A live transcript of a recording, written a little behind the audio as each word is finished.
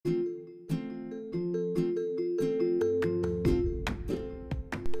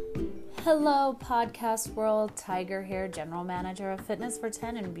Hello, podcast world. Tiger here, General Manager of Fitness for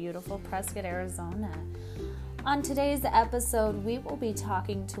 10 in beautiful Prescott, Arizona. On today's episode, we will be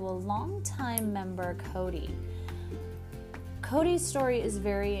talking to a longtime member, Cody. Cody's story is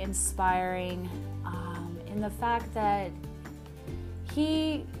very inspiring in the fact that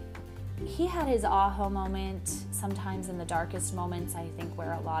he had his aha moment sometimes in the darkest moments, I think,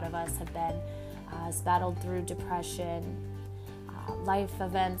 where a lot of us have been, has battled through depression, life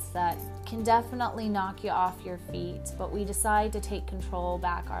events that can definitely knock you off your feet, but we decide to take control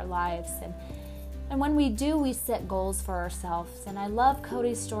back our lives, and when we do, we set goals for ourselves. And I love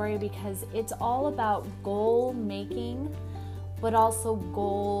Cody's story because it's all about goal making, but also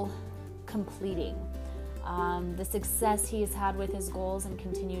goal completing. The success he has had with his goals and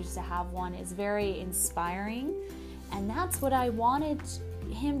continues to have one is very inspiring, and that's what I wanted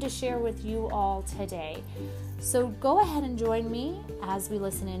him to share with you all today. So go ahead and join me as we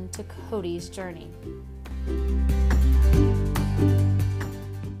listen into Cody's journey.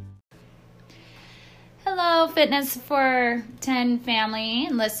 Hello, Fitness for 10 family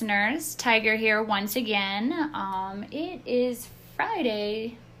and listeners. Tiger here once again. It is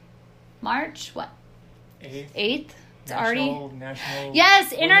Friday, March 8th? It's National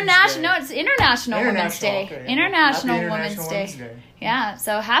yes, International. No, it's International Women's Day. Okay. International Happy Women's Day. Day. Yeah,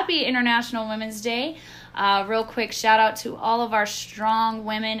 so happy International Women's Day. Real quick shout out to all of our strong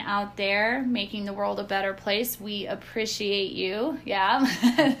women out there making the world a better place. We appreciate you. Yeah.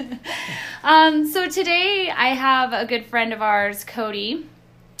 So today I have a good friend of ours, Cody.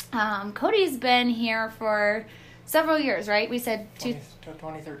 Cody's been here for several years, right? We said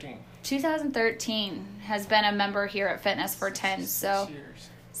 2013. 2013 has been a member here at Fitness for 10. So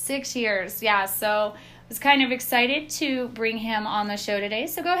 6 years. Yeah. So I was kind of excited to bring him on the show today.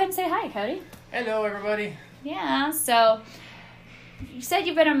 So go ahead and say hi, Cody. Hello, everybody. Yeah. So you said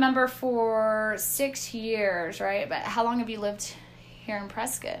you've been a member for 6 years, right? But how long have you lived here in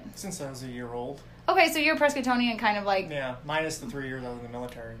Prescott? Since I was a year old. Okay. So you're Prescottonian, kind of like. Yeah. Minus the 3 years I was in the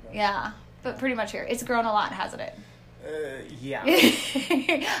military. But. Yeah. But pretty much here. It's grown a lot, hasn't it? Yeah.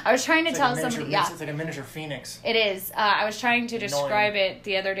 I was trying to tell somebody. Yeah, it's like a miniature phoenix. It is. I was trying to describe it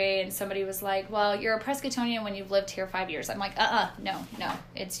the other day, and somebody was like, "Well, you're a Prescottonian when you've lived here 5 years." I'm like, no.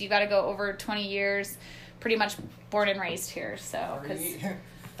 It's you got to go over 20 years, pretty much born and raised here. So,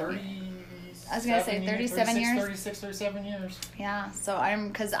 30. I was gonna say 37 years. 37 years. Yeah. So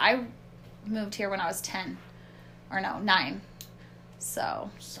because I moved here when I was 10, or no, 9.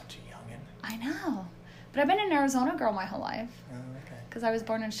 So. Such a youngin. I know. But I've been an Arizona girl my whole life. Oh, okay. Because I was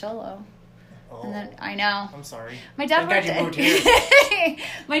born in Shiloh. Oh. And then, I know. I'm sorry. My dad worked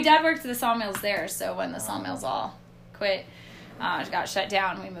at the sawmills there, so when the sawmills all quit, got shut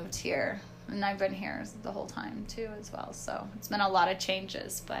down, we moved here. And I've been here the whole time, too, as well. So it's been a lot of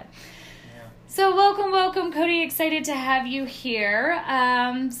changes, but... Yeah. So welcome, Cody. Excited to have you here.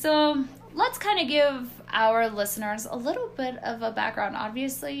 So let's kind of give our listeners a little bit of a background.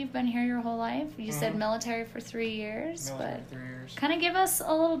 Obviously, you've been here your whole life. You said military for 3 years. Military for 3 years. Kind of give us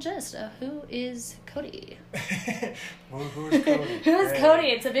a little gist of who is Cody. Who's Cody? Who is Cody?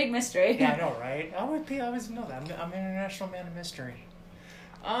 It's a big mystery. Yeah, I know, right? I always know that. I'm an international man of mystery.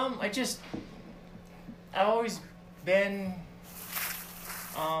 I've always been,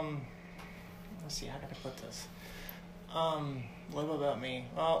 let's see, how can I put this? A little about me.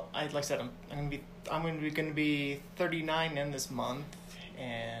 Well, like I said, I'm going to be 39 in this month,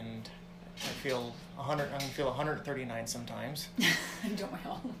 and I feel 100. I'm going to feel 139 sometimes. Don't we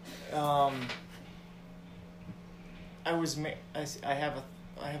all? I have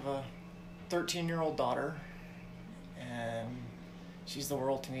a 13-year-old daughter, and she's the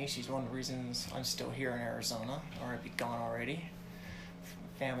world to me. She's one of the reasons I'm still here in Arizona, or I'd be gone already.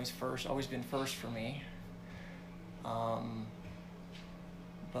 Family's first, always been first for me.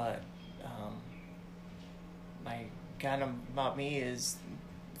 My kind of about me is,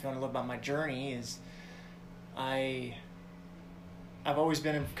 if you want to know about my journey, is I've always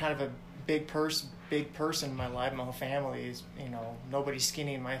been kind of a big person in my life. My whole family is, nobody's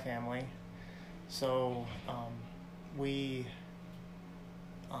skinny in my family. So, I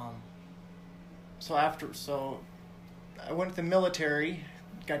went to the military,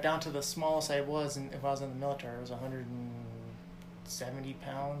 got down to the smallest I was, and if I was in the military, I was 170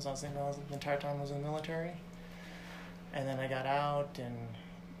 pounds. I think the entire time I was in the military. And then I got out and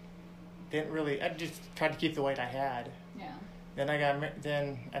I just tried to keep the weight I had. Yeah. Then I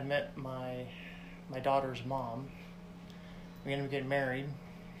met my daughter's mom. We ended up getting married.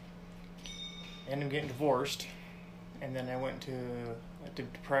 Ended up getting divorced. And then I went to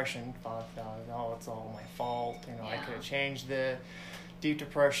depression. Thought, it's all my fault. I could have changed deep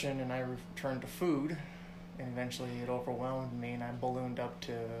depression, and I returned to food, and eventually it overwhelmed me, and I ballooned up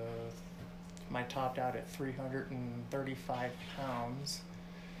to my topped out at 335 pounds,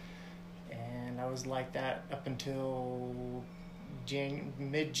 and I was like that up until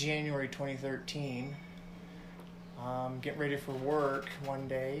mid-January 2013. Getting ready for work one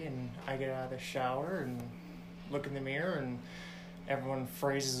day, and I get out of the shower and look in the mirror, and everyone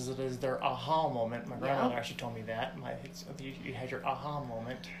phrases it as their aha moment. My grandmother actually told me that. You had your aha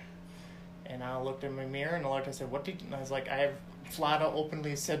moment. And I looked in my mirror, and I said, "What did?" And I was like, I have flat out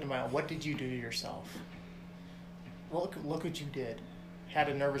openly said to my own, "What did you do to yourself? Well, look what you did." Had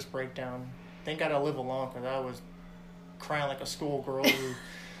a nervous breakdown. Thank God I live alone, because I was crying like a schoolgirl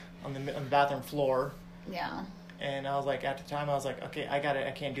on the bathroom floor. Yeah. And I was like, at the time, I was like, okay, I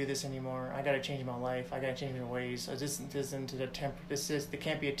can't do this anymore. I gotta change my life. I gotta change my ways. So this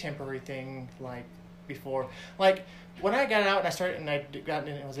can't be a temporary thing like before. Like when I got out and I started and I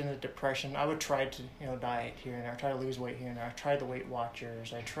was in a depression, I would try to diet here and there, try to lose weight here and there. I tried the Weight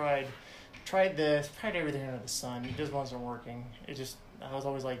Watchers. I tried everything under the sun. It just wasn't working. I was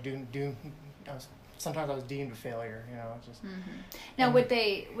always like sometimes I was deemed a failure, just. Mm-hmm. Now, would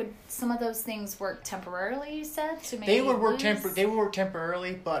some of those things work temporarily, you said? To they would work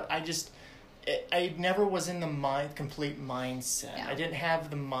temporarily, but I never was in the complete mindset. Yeah. I didn't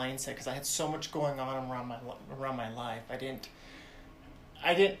have the mindset because I had so much going on around my life. It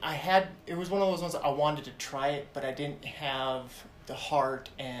was one of those ones I wanted to try it, but I didn't have the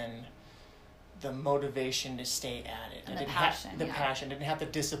heart and the motivation to stay at it. And the passion. I didn't have the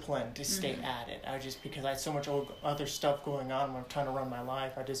discipline to stay at it. Because I had so much other stuff going on when I'm trying to run my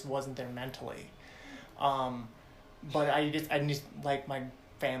life, I just wasn't there mentally. But I just like my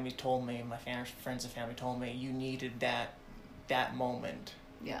family told me, my friends and family told me, you needed that moment.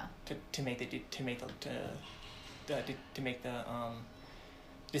 Yeah. To make the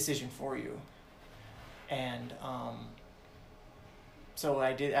decision for you, and so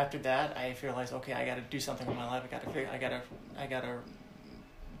I did. After that, I realized, okay, I got to do something in my life. I got to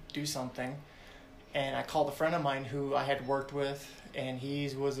do something. And I called a friend of mine who I had worked with, and he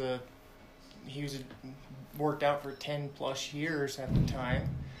worked out for 10 plus years at the time.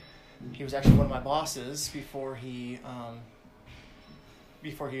 He was actually one of my bosses before he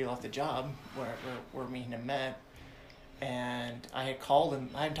left the job where me and him met. And I had called him.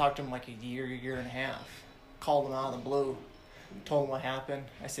 I hadn't talked to him like a year and a half. Called him out of the blue. Told him what happened.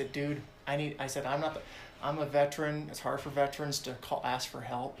 I said, dude, I'm a veteran. It's hard for veterans to ask for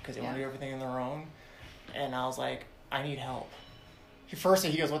help because they want to do everything on their own. And I was like, I need help. First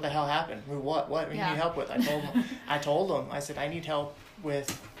he goes, what the hell happened? What do you need help with? I told him, I said, I need help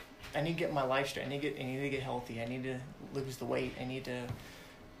with, I need to get my life straight. I need to get healthy. I need to lose the weight. I need to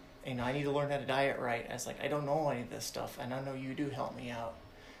learn how to diet right. I was like, I don't know any of this stuff, and I know you do help me out.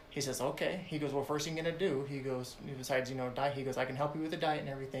 He says, okay. He goes, well, first thing you're going to do, besides, diet, he goes, I can help you with the diet and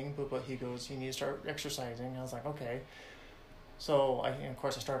everything, but he goes, you need to start exercising. I was like, okay. So, of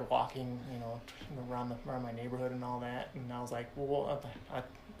course, I started walking, around my neighborhood and all that, and I was like, well, I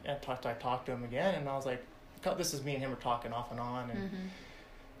talked to him again, and I was like, this is me and him were talking off and on,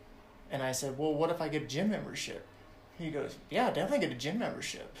 and I said, well, what if I get a gym membership? He goes, yeah, definitely get a gym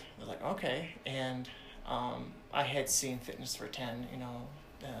membership. I was like, okay, and I had seen Fitness for 10,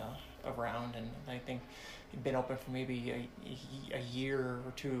 around, and I think it'd been open for maybe a year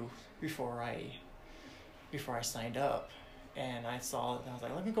or two before I signed up. And I saw it, and I was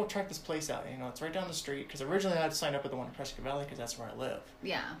like, let me go check this place out. It's right down the street, because originally I had signed up at the one in Prescott Valley because that's where I live.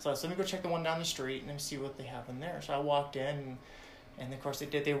 Yeah. So let me go check the one down the street and see what they have in there. So I walked in, and of course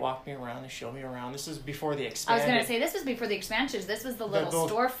they walked me around, they showed me around. This is before the expanded. I was going to say, this was before the expansions. This was the little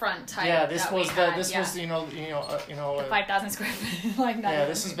storefront type. Yeah, this was the 5,000 square feet like that. Yeah,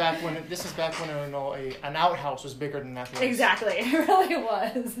 this is back when an outhouse was bigger than that place. Exactly, it really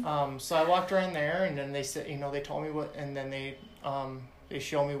was. So I walked around there, and then they said, they told me what, and then they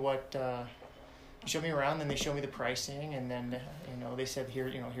showed me what. Showed me around, then they showed me the pricing, and then they said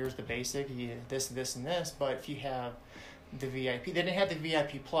here's the basic, this and this, but if you have the VIP, they didn't have the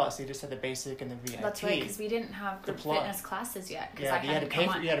VIP plus, they just had the basic and the VIP. That's right, because we didn't have group fitness classes yet. Yeah, you had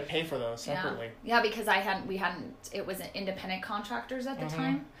to pay for those separately. Yeah, because it was independent contractors at the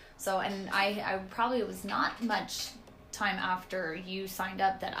time. So, and I probably, it was not much time after you signed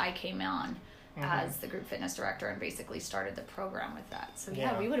up that I came on as the group fitness director and basically started the program with that. So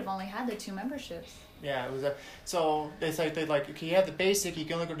we would have only had the 2 memberships. Yeah, it was so they're like, okay, you have the basic, you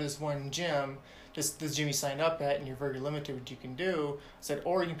can only go to this one gym, just the gym you signed up at, and you're very limited what you can do. I said,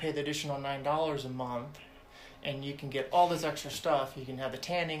 or you can pay the additional $9 a month, and you can get all this extra stuff. You can have the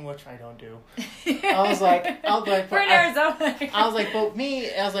tanning, which I don't do. I was like, we're in Arizona. I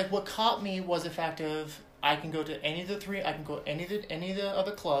was like, what caught me was the fact of I can go to any of the three. I can go any of the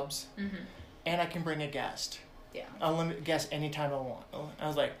other clubs, and I can bring a guest. Yeah. Unlimited guest anytime I want. I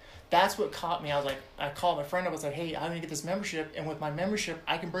was like, that's what caught me. I was like, I called my friend up. I was like, hey, I'm gonna get this membership, and with my membership,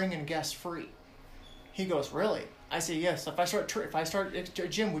 I can bring in guests free. He goes, really? I say, yes. If I start at a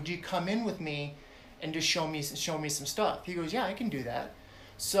gym, would you come in with me and just show me some stuff? He goes, yeah, I can do that.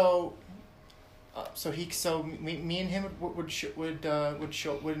 So me and him would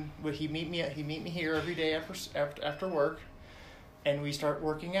he meet me here every day after work, and we start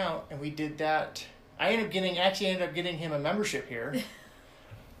working out, and we did that. I ended up getting him a membership here.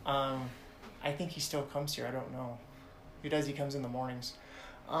 I think he still comes here. I don't know. He does. He comes in the mornings.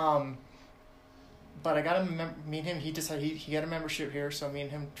 But I got him meet him. He decided he got a membership here, so me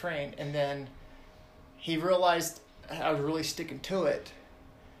and him trained, and then he realized I was really sticking to it.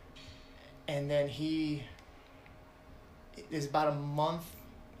 And then he is about a month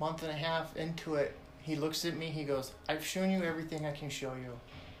and a half into it. He looks at me. He goes, "I've shown you everything I can show you."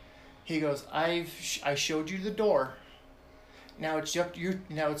 He goes, I showed you the door. Now it's up to you.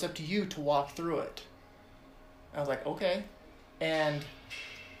 Now it's up to you to walk through it. I was like, okay, and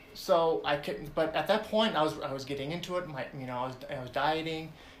so I couldn't. But at that point, I was getting into it. I was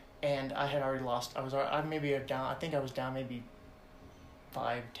dieting, and I had already lost. I think I was down maybe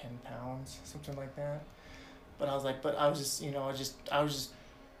 5-10 pounds, something like that. But I was like, I was just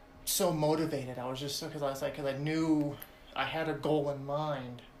so motivated. I was just because I knew I had a goal in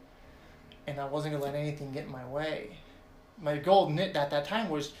mind, and I wasn't gonna let anything get in my way. My goal at that time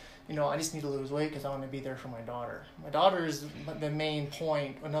was, I just need to lose weight because I want to be there for my daughter. My daughter is the main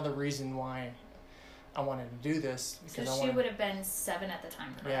point. Another reason why I wanted to do this. So she would have been 7 at the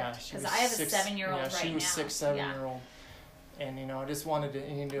time, correct? Yeah, because I have a 7-year-old right now. She was 7-year-old. And I just wanted to,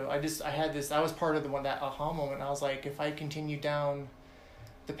 I had this. I was part of that aha moment. I was like, if I continue down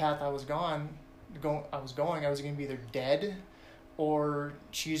the path I was going, I was going to be either dead, or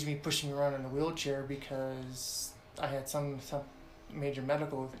she's me pushing me around in a wheelchair because I had some major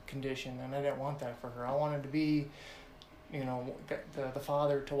medical condition, and I didn't want that for her. I wanted to be, the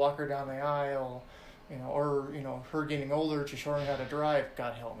father to walk her down the aisle. Or her getting older to show her how to drive.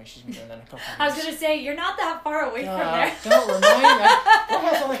 God help me, she's been doing that in a couple of years. I was gonna say you're not that far away from there. Don't remind me. Don't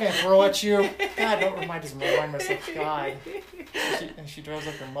have something I can throw at you. God, don't remind myself. God, and she drives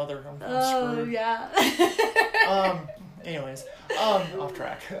like her mother. I'm screwed. Yeah. Anyways, off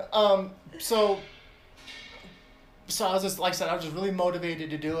track. So I was just, like I said, I was just really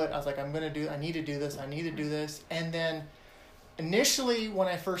motivated to do it. I was like, I need to do this. And then initially when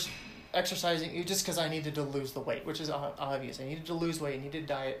I first exercising, it just because I needed to lose the weight, which is obvious. I needed to lose weight, I needed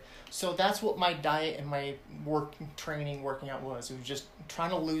to diet. So that's what my diet and my working out was. It was just trying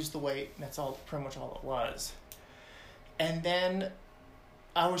to lose the weight. And that's pretty much all it was. And then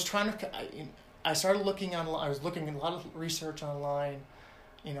I started looking online. I was looking at a lot of research online,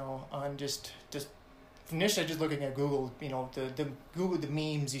 on just initially just looking at Google, the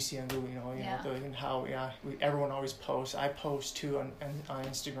memes you see on Google, everyone always posts. I post too on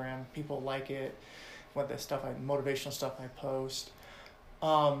Instagram. People like it. Motivational stuff I post.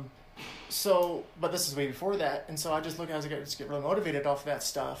 But this is way before that, and so I just get really motivated off of that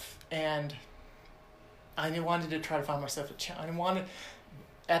stuff, and I wanted to try to find myself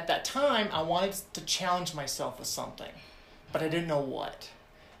at that time, I wanted to challenge myself with something, but I didn't know what.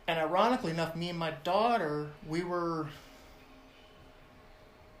 And ironically enough, me and my daughter,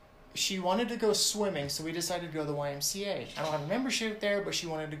 she wanted to go swimming, so we decided to go to the YMCA. I don't have a membership there, but she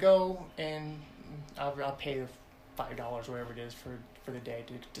wanted to go, and I'll pay the $5, whatever it is, for the day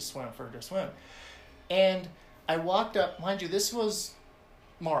to swim, for her to swim. And I walked up, mind you, this was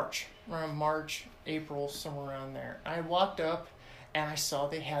around March, April, somewhere around there. I walked up, and I saw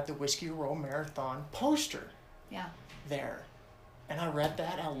they had the Whiskey Row Marathon poster there. And I read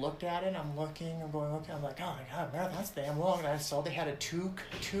that, I looked at it, I'm like, oh my God, marathon, that's damn long. And I saw they had a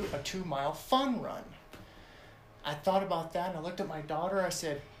 2-mile fun run. I thought about that, and I looked at my daughter, I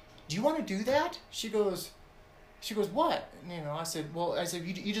said, do you want to do that? She goes, what? And, I said,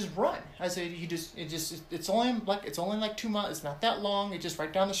 you just run. I said, it's only like 2 miles, it's not that long, it's just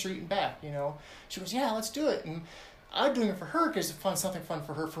right down the street and back, She goes, yeah, let's do it. And I was doing it for her because it's something fun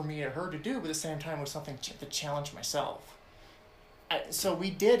for her to do, but at the same time it was something to challenge myself. So we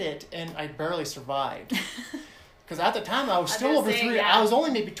did it, and I barely survived. Because at the time, I was still over 3. Yeah. I was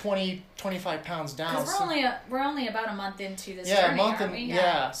only maybe 25 pounds down. Because we're only about a month into this journey, aren't we?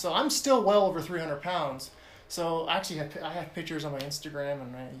 Yeah, so I'm still well over 300 pounds. So actually, I have pictures on my Instagram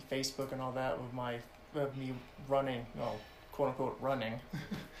and my Facebook and all that with my of me running, quote unquote running,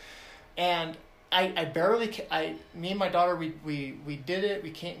 and I barely, me and my daughter, we did it.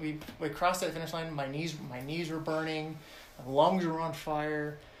 We crossed that finish line. My knees were burning, my lungs were on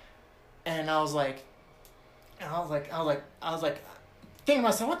fire, and I was like, thinking to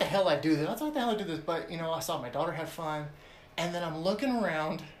myself, what the hell I do this? I thought, what the hell I do this? But I saw my daughter had fun, and then I'm looking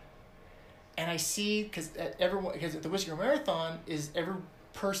around, and I see because at the Whiskey Row Marathon is every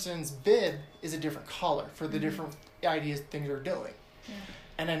person's bib is a different color for the different ideas things they're doing. Yeah.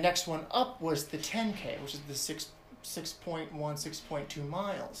 And the next one up was the 10K, which is the 6.2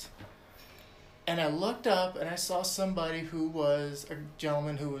 miles. And I looked up and I saw somebody who was a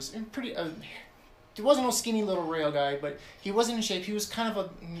gentleman who was in pretty. He wasn't a skinny little rail guy, but he wasn't in shape. He was kind of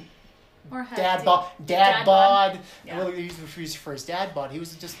a dad bod. Yeah. Really, he used for his dad bod. He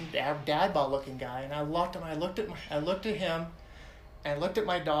was just a dad bod looking guy. And I looked at him. I looked at him. And I looked at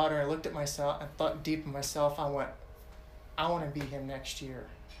my daughter. I looked at myself. I thought deep in myself. I went, I want to be him next year.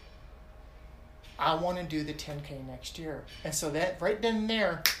 I want to do the 10K next year. And so that right then and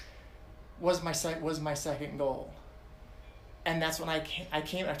there was my second goal. And that's when I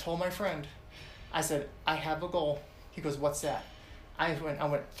came. I told my friend, I said, I have a goal. He goes, what's that? I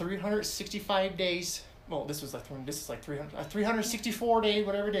went 365 days. Well, this is like 364 days,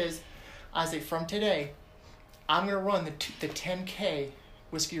 whatever it is. I said, from today, I'm going to run the 10K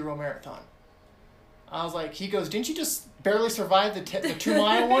Whiskey Row Marathon. I was like, he goes, didn't you just barely survive the 2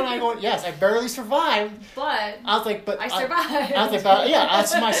 mile one? I go, yes, I barely survived. But I was like, I survived. I was like, yeah,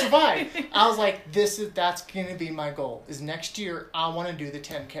 that's my survive. I was like, that's going to be my goal. Is next year I want to do the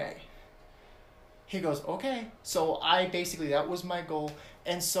 10K. He goes, okay. So that was my goal.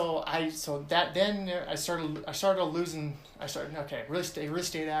 And so I started losing. Really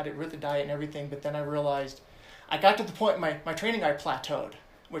stayed at it with the diet and everything. But then I realized, I got to the point my training I plateaued,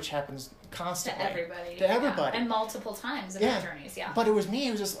 which happens constantly to everybody, yeah. And multiple times in our journeys, yeah. But it was me.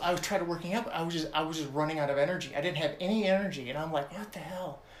 It was just I was trying to working up. I was just running out of energy. I didn't have any energy, and I'm like, what the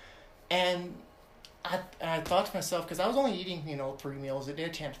hell? And I thought to myself, because I was only eating 3 meals a day,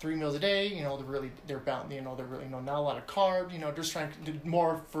 3 meals a day. They're not a lot of carbs. Just trying to do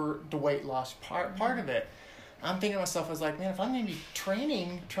more for the weight loss part of it. I'm thinking to myself, I was like, man, if I'm going to be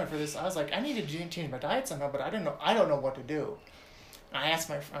trying for this, I was like, I need to change my diet somehow, but I don't know what to do. I asked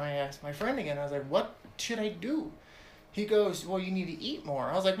my friend again. I was like, what should I do? He goes, well, you need to eat more.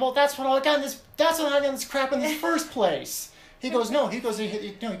 I was like, well, that's what I got this crap in the first place. He goes, no. He goes, you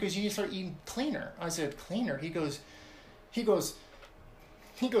need to start eating cleaner. I said, cleaner? He goes, go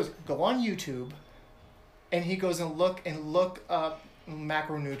on YouTube, and he goes and look up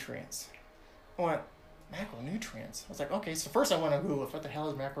macronutrients. I went, macronutrients? I was like, okay, so first I want to Google what the hell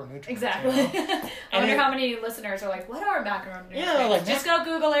is macronutrients. Exactly. I wonder how many listeners are like, what are macronutrients? Yeah, just go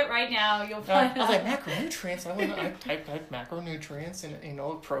Google it right now. You'll find I was like, macronutrients? I typed macronutrients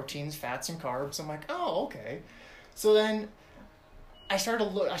and, proteins, fats, and carbs. I'm like, oh, okay. So then I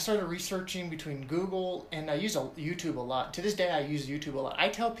started researching between Google, and I use YouTube a lot. To this day, I use YouTube a lot. I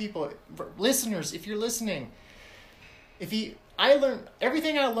tell people, listeners, if you're listening, I learned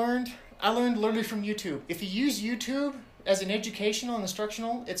everything I learned literally from YouTube. If you use YouTube as an educational and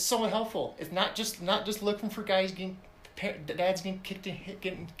instructional, it's so helpful. It's not just looking for dads getting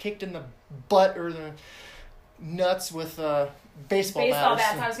kicked in the butt or the nuts with baseball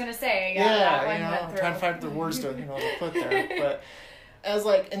bats. I was gonna say. I'm trying to find the words to put there, but. I was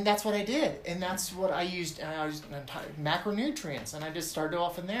like, and that's what I did, and that's what I used. And I was macronutrients, and I just started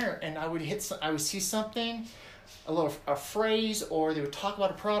off in there. And I would see something, a phrase, or they would talk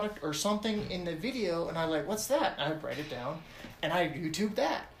about a product or something in the video, and I'm like, what's that? And I would write it down, and I YouTube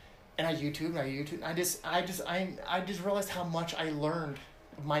that, and I YouTube. I just realized how much I learned.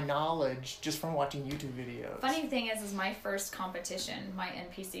 My knowledge just from watching YouTube videos. Funny thing is my first competition, my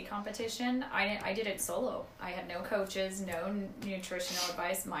NPC competition, I did it solo. I had no coaches, no nutritional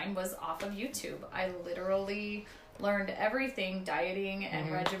advice. Mine was off of YouTube. I literally learned everything, dieting and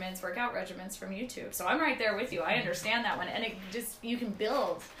regimens, workout regimens from YouTube. So I'm right there with you. I understand that one, and you can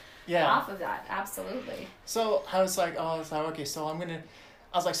build off of that. Absolutely. So I was like, okay, so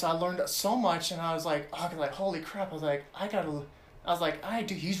so I learned so much, and I was like, holy crap! I was like,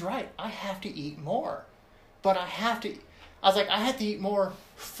 he's right. I have to eat more. But I have to eat more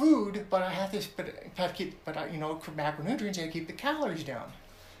food, but I have to keep macronutrients, I keep the calories down.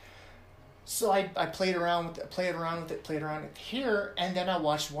 So I played around with it here, and then I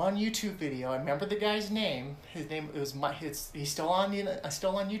watched one YouTube video. I remember the guy's name. He's still on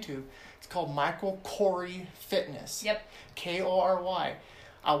YouTube. It's called Michael Corey Fitness. Yep. Kory.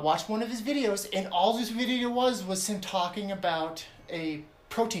 I watched one of his videos, and all this video was him talking about a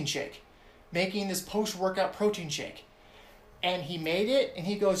protein shake. making this post-workout protein shake. And he made it, and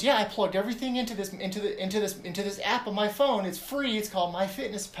he goes, yeah, I plugged everything into this app on my phone. It's free. It's called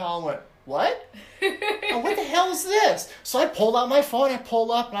MyFitnessPal. I went, what? Oh, what the hell is this? So I pulled out my phone, I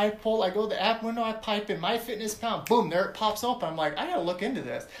pull up, and I go to the app window, I pipe in MyFitnessPal, boom, there it pops open. I'm like, I gotta look into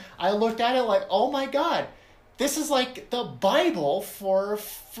this. I looked at it like, oh my God, this is like the Bible for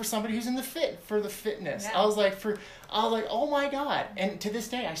somebody who's in the fitness. Yeah. I was like, oh my God. And to this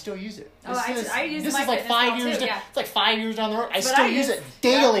day, I still use it. I use this my is like 5 years. too, yeah. It's like 5 years down the road. I But still use it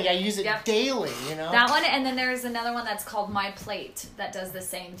daily. I use it daily. You know that one, and then there's another one that's called My Plate that does the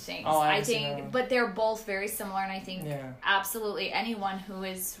same things. Oh, I think, but they're both very similar, and I think Yeah. absolutely anyone who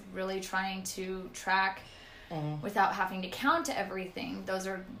is really trying to track without having to count everything, those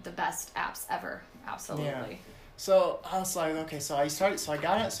are the best apps ever. Absolutely. Yeah. So I was like, okay, so I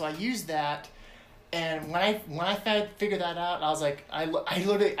got it, so I used that, and when I figured that out, I was like, I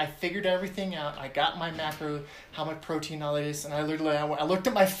literally figured everything out. I got my macro, how much protein, all this, and I looked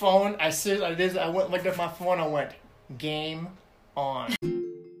at my phone. I went and looked at my phone. I went, game on.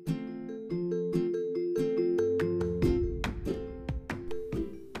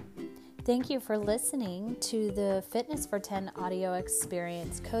 Thank you for listening to the Fitness for 10 audio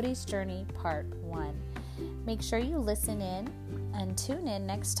experience, Cody's Journey Part 1. Make sure you listen in and tune in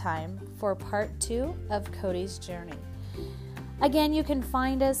next time for Part 2 of Cody's Journey. Again, you can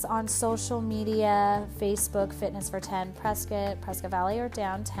find us on social media, Facebook, Fitness for 10 Prescott Valley or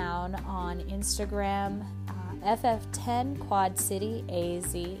downtown, on Instagram, FF10 Quad City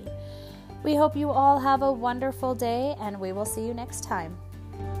AZ. We hope you all have a wonderful day, and we will see you next time.